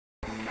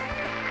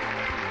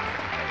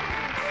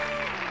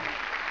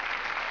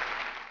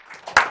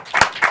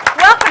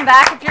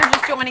Welcome back. If you're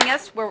just joining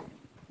us,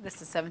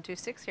 this is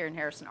 726 here in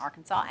Harrison,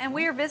 Arkansas, and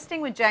we are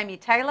visiting with Jamie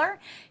Taylor.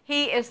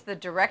 He is the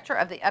director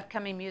of the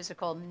upcoming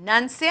musical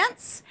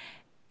Nunsense.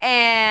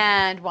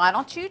 And why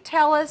don't you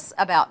tell us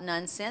about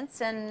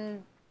Nunsense and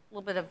a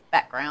little bit of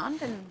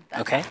background and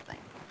that kind of thing.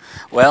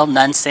 Well,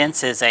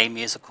 Nunsense is a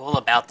musical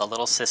about the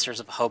Little Sisters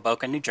of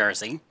Hoboken, New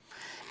Jersey.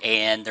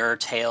 And their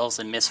tales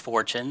and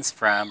misfortunes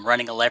from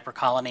running a leper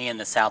colony in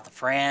the south of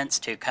France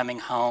to coming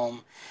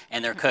home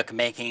and their cook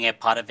making a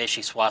pot of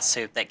vichyssoise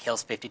soup that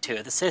kills 52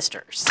 of the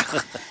sisters.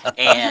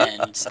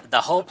 And the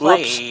whole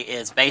play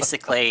is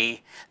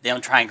basically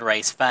them trying to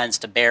raise funds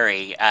to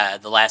bury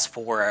the last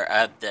 4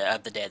 of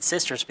the dead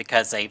sisters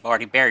because they've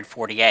already buried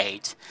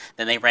 48.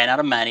 Then they ran out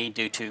of money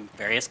due to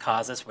various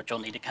causes, which you'll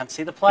need to come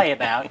see the play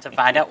about to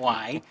find out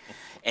why.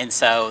 And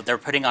so they're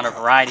putting on a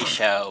variety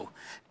show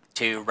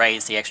to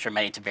raise the extra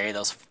money to bury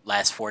those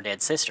last 4 dead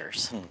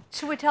sisters.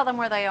 Should we tell them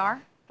where they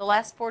are? The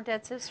last 4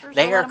 dead sisters?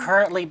 They are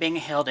currently being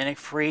held in a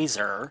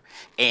freezer,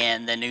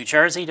 and the New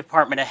Jersey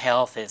Department of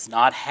Health is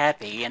not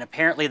happy, and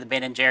apparently the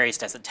Ben & Jerry's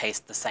doesn't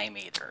taste the same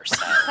either. So.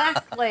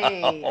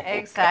 Exactly,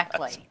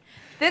 exactly.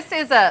 This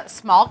is a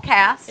small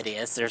cast. It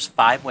is. There's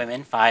 5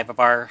 women, 5 of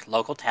our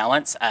local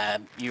talents.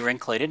 You were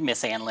included.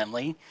 Miss Ann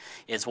Limley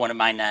is one of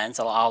my nuns,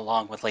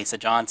 along with Lisa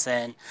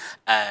Johnson,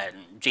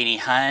 Jeannie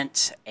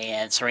Hunt,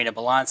 and Serena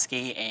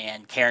Bolonsky,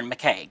 and Karen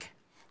McCaig,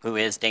 who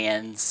is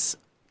Dan's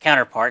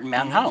counterpart in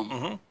Mountain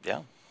Home.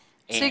 Yeah.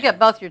 So you got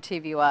both your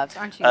TV wives,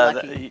 aren't you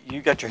lucky?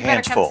 You got your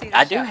hands full.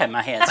 I do have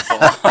my hands full.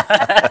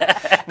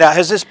 Now,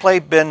 has this play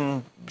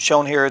been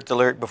shown here at the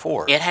Lyric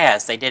before? It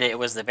has. They did it. It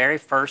was the very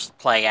first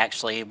play,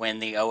 actually, when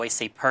the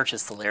OAC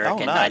purchased the Lyric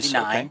in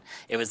 '99. Okay.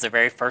 It was the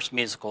very first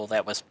musical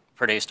that was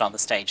produced on the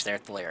stage there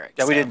at the Lyric.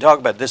 Yeah, we didn't talk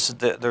about this.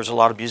 There's a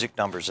lot of music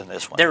numbers in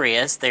this one. There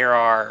is. There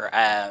are,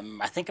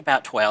 I think,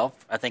 about 12,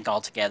 I think,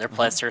 altogether.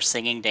 Plus, there's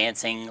singing,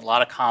 dancing, a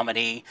lot of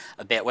comedy,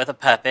 a bit with a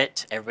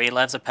puppet. Everybody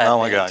loves a puppet. Oh,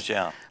 my gosh,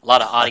 yeah. A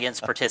lot of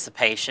audience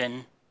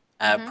participation.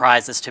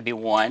 Prizes to be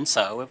won,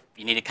 so if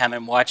you need to come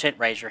and watch it,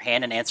 raise your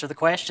hand and answer the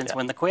questions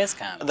when the quiz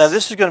comes. Now,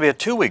 this is going to be a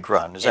 2-week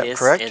run, is that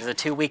correct? It is a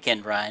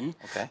 2-weekend run,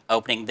 okay.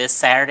 Opening this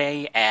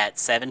Saturday at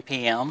 7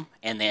 p.m.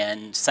 and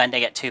then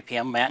Sunday at 2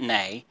 p.m.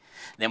 matinee.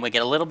 Then we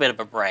get a little bit of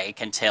a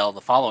break until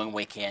the following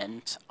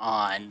weekend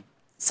on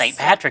St.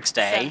 Patrick's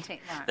Day, 17th,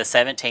 right. the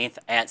 17th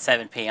at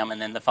 7 p.m.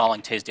 and then the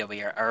following Tuesday will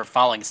be or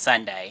following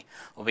Sunday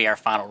will be our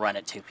final run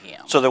at 2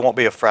 p.m. So there won't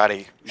be a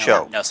Friday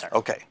show? No, sir.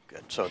 Okay,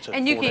 good. So it's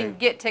and you can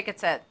get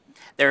tickets at...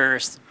 There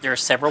are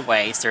several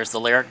ways. There's the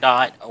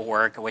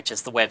lyric.org, which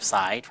is the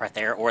website right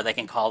there, or they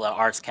can call the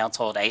Arts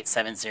Council at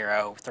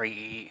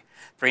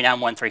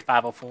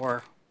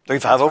 870-391-3504.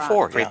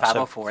 3504.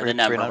 3504, the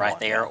number right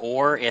there. Yeah.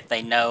 Or if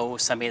they know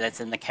somebody that's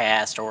in the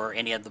cast or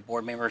any of the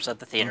board members of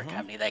the theater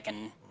company, they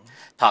can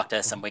talk to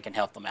us and we can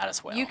help them out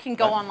as well. You can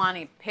go online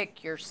and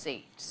pick your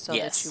seat so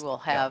that you will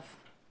have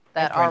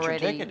that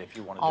already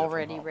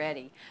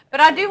ready. But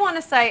I do want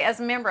to say, as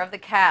a member of the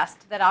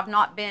cast, that I've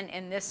not been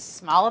in this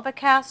small of a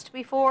cast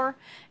before,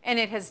 and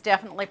it has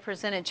definitely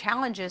presented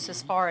challenges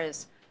as far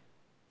as,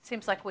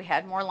 seems like we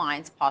had more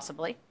lines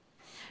possibly.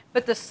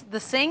 But the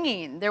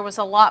singing, there was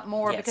a lot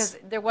more because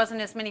there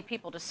wasn't as many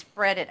people to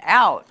spread it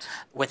out.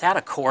 Without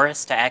a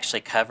chorus to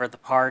actually cover the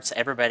parts,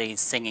 everybody's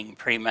singing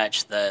pretty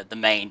much the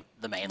main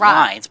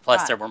lines.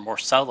 Plus, there were more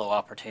solo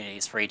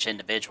opportunities for each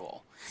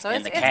individual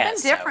in the cast.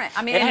 It's been different.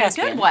 I mean, in a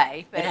good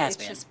way, but it's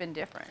just been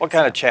different. What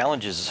kind of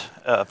challenges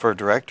for a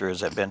director has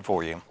that been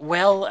for you?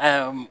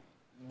 Well,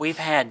 we've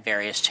had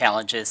various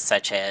challenges,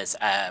 such as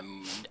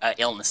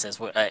illness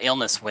with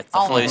the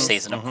flu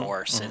season, of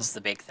course, is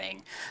the big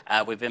thing.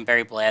 We've been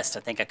very blessed.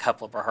 I think a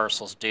couple of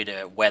rehearsals due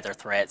to weather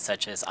threats,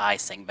 such as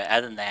icing. But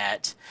other than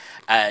that,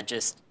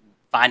 just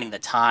finding the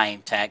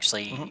time to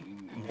actually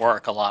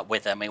work a lot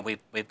with them. I mean,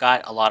 we've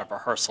got a lot of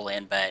rehearsal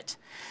in, but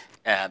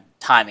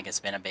timing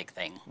has been a big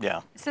thing.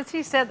 Yeah. Since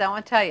he said that, I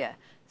want to tell you,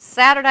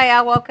 Saturday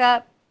I woke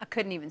up, I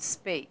couldn't even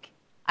speak.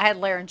 I had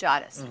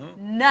laryngitis.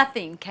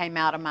 Nothing came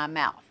out of my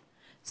mouth.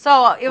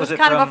 So it was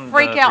kind of a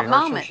freak out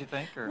moment. You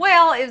think,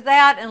 well, is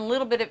that and a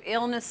little bit of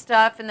illness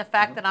stuff and the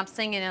fact that I'm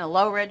singing in a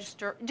low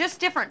register, just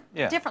different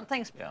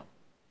things. Yeah.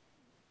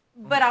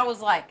 But I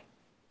was like,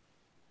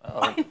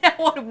 now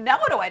what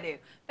do I do?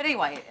 But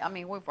anyway, I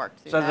mean, we've worked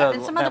through that.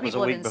 And some other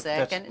people have been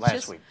sick. And it's last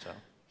just, week, so.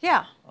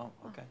 Yeah. Oh,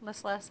 okay.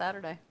 This last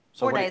Saturday,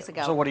 so 4 days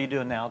ago. So what are you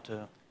doing now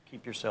to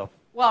keep yourself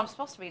Well, I'm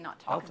supposed to be not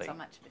talking healthy? So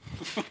much.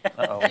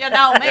 But you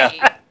know me.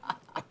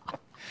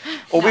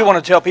 Well, we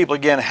want to tell people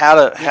again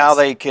how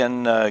they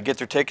can get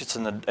their tickets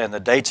and the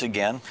dates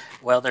again.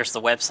 Well, there's the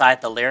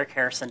website,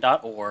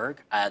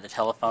 thelyrichairson.org, the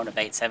telephone of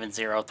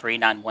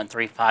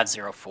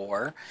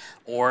 870-391-3504,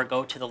 or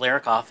go to the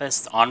Lyric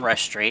office on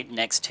Rush Street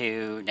next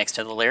to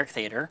the Lyric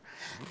Theater.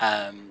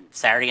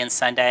 Saturday and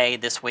Sunday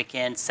this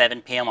weekend,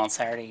 7 p.m. on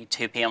Saturday,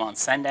 2 p.m. on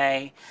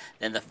Sunday.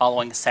 Then the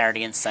following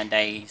Saturday and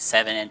Sunday,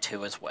 7 and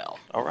 2 as well.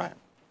 All right.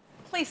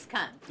 please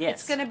come. Yes.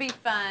 It's going to be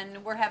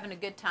fun. We're having a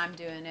good time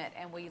doing it,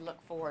 and we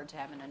look forward to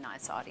having a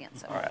nice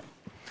audience. All right.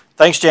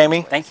 Thanks,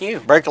 Jamie. Thank you.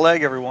 Break a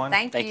leg, everyone.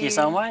 Thank you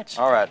so much.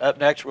 All right. Up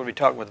next, we'll be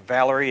talking with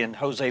Valerie and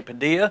Jose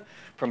Padilla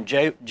from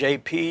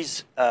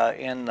JP's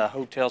in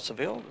Hotel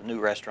Seville, the new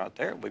restaurant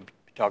there. We'll be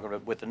talking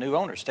with the new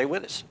owner. Stay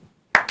with us.